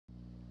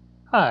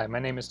Hi, my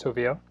name is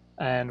Tovio,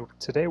 and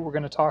today we're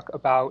going to talk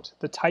about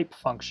the type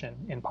function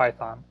in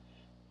Python.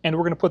 And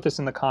we're going to put this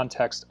in the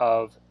context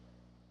of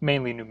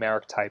mainly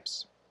numeric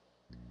types.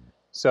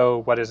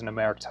 So what is a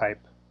numeric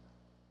type?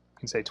 You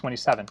can say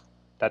 27,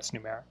 that's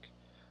numeric.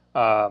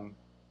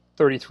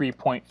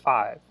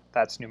 33.5,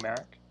 that's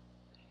numeric.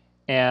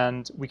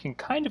 And we can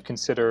kind of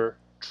consider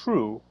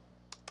true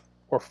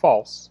or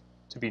false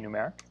to be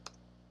numeric.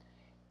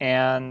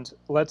 And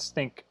let's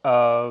think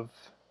of,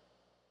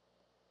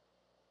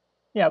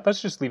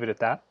 let's just leave it at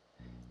that.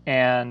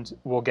 And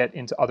we'll get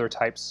into other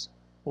types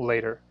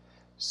later.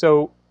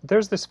 So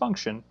there's this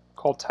function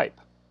called type.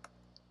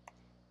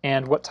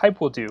 And what type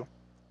will do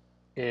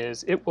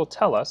is it will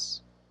tell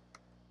us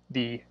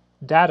the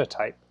data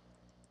type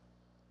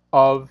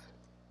of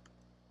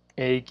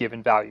a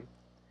given value.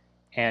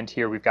 And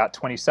here we've got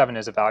 27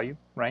 as a value,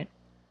 right?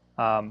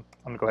 I'm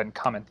going to go ahead and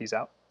comment these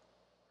out.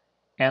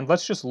 And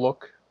let's just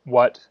look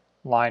what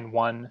line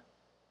 1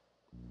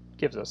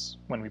 gives us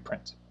when we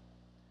print.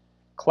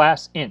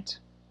 Class int.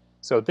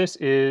 So this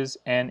is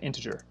an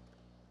integer,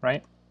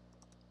 right?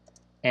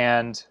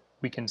 And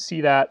we can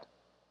see that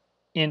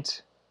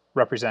int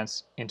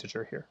represents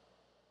integer here.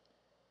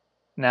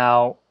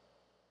 Now,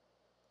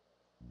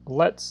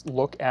 let's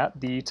look at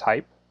the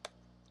type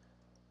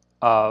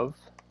of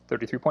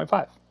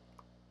 33.5.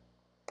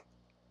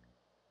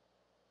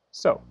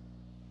 So,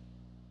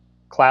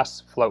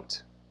 class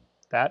float.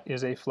 That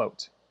is a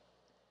float.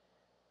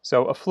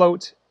 So a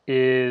float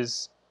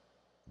is,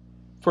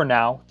 for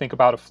now, think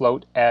about a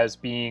float as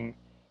being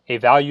a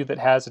value that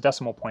has a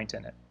decimal point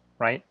in it,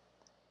 right?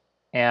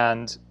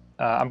 And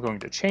I'm going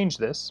to change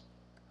this.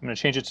 I'm going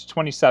to change it to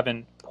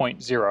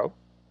 27.0,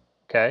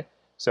 okay?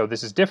 So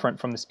this is different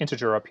from this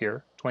integer up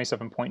here.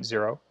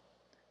 27.0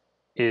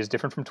 is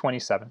different from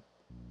 27.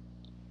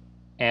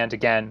 And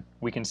again,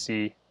 we can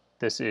see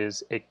this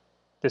is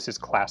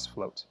class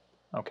float,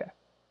 okay?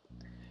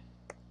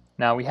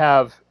 Now we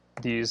have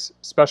these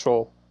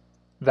special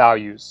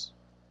values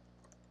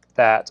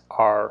that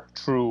are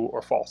true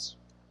or false.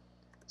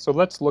 So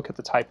let's look at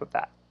the type of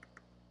that.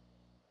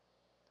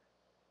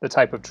 The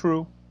type of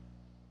true,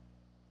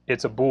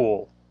 it's a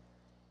bool.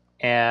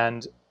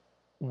 And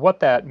what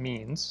that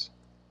means,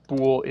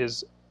 bool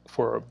is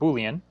for a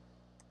Boolean,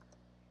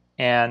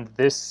 and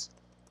this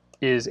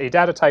is a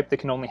data type that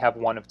can only have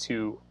one of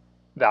two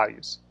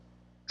values,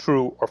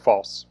 true or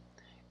false.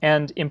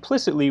 And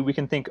implicitly, we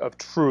can think of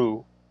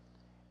true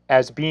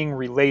as being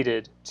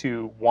related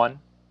to 1,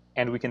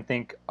 and we can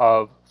think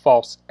of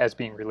false as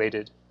being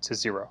related to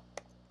 0.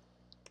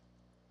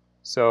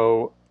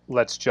 So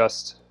let's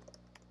just,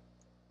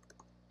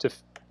 to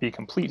be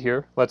complete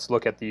here, let's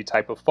look at the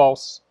type of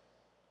false.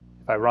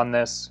 If I run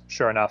this,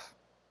 sure enough,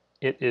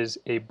 it is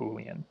a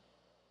Boolean.